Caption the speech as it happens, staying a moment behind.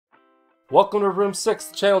Welcome to Room 6,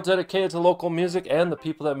 the channel dedicated to local music and the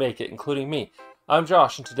people that make it, including me. I'm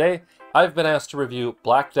Josh, and today I've been asked to review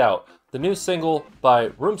Blacked Out, the new single by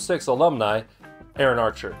Room 6 alumni AARON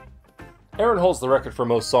Archer. AARON holds the record for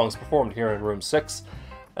most songs performed here in Room 6,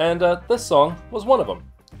 and this song was one of them.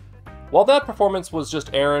 While that performance was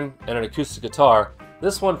just AARON and an acoustic guitar,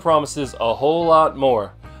 this one promises a whole lot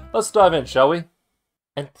more. Let's dive in, shall we?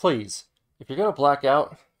 And please, if you're gonna black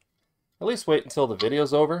out, at least wait until the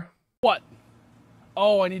video's over. What?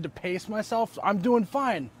 Oh, I need to pace myself? I'm doing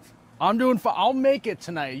fine. I'm doing fine. I'll make it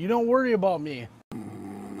tonight. You don't worry about me.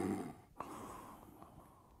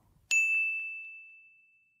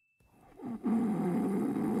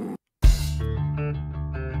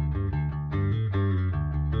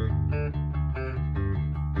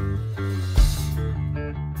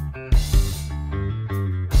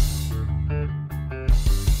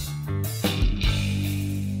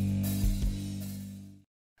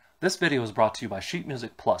 This video is brought to you by Sheet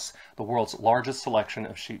Music Plus, the world's largest selection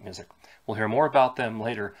of sheet music. We'll hear more about them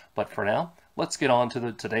later, but for now, let's get on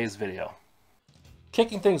to today's video.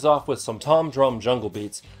 Kicking things off with some tom drum jungle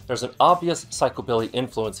beats, there's an obvious psychobilly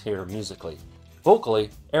influence here musically.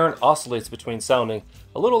 Vocally, AARON oscillates between sounding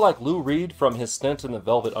a little like Lou Reed from his stint in the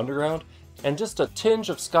Velvet Underground, and just a tinge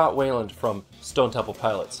of Scott Weiland from Stone Temple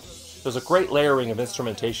Pilots. There's a great layering of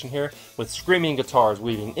instrumentation here, with screaming guitars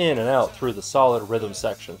weaving in and out through the solid rhythm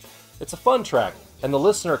section. It's a fun track, and the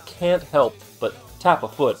listener can't help but tap a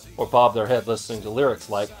foot or bob their head listening to lyrics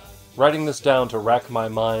like, "Writing this down to rack my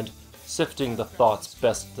mind, sifting the thoughts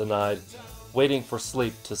best denied, waiting for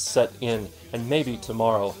sleep to set in, and maybe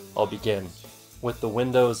tomorrow I'll begin. With the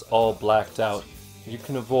windows all blacked out, you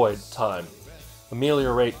can avoid time,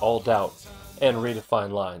 ameliorate all doubt, and redefine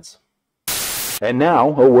lines." And now,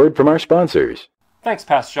 a word from our sponsors. Thanks,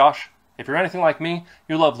 Past Josh. If you're anything like me,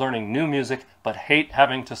 you love learning new music, but hate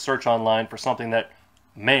having to search online for something that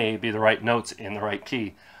may be the right notes in the right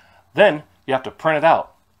key. Then, you have to print it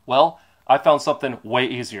out. Well, I found something way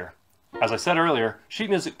easier. As I said earlier, Sheet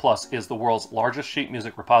Music Plus is the world's largest sheet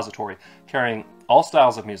music repository, carrying all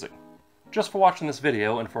styles of music. Just for watching this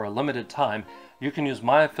video, and for a limited time, you can use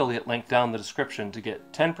my affiliate link down in the description to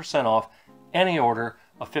get 10% off any order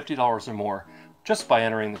of $50 or more, just by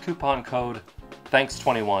entering the coupon code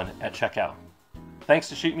THANKS21 at checkout. Thanks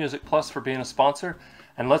to Sheet Music Plus for being a sponsor,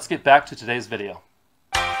 and let's get back to today's video.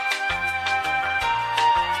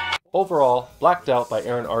 Overall, Blacked Out by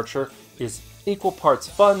AARON Archer is equal parts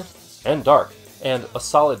fun and dark, and a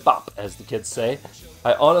solid bop, as the kids say.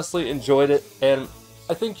 I honestly enjoyed it, and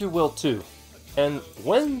I think you will too. And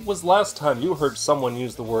when was last time you heard someone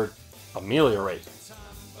use the word ameliorate?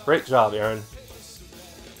 Great job, AARON.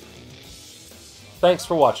 Thanks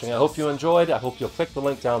for watching. I hope you enjoyed. I hope you'll click the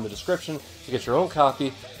link down in the description to get your own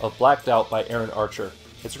copy of Blacked Out by AARON Archer.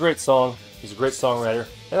 It's a great song, he's a great songwriter,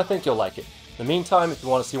 and I think you'll like it. In the meantime, if you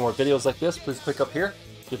want to see more videos like this, please click up here.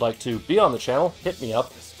 If you'd like to be on the channel, hit me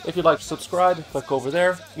up. If you'd like to subscribe, click over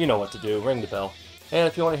there. You know what to do, ring the bell. And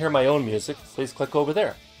if you want to hear my own music, please click over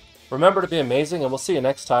there. Remember to be amazing, and we'll see you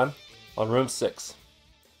next time on Room 6.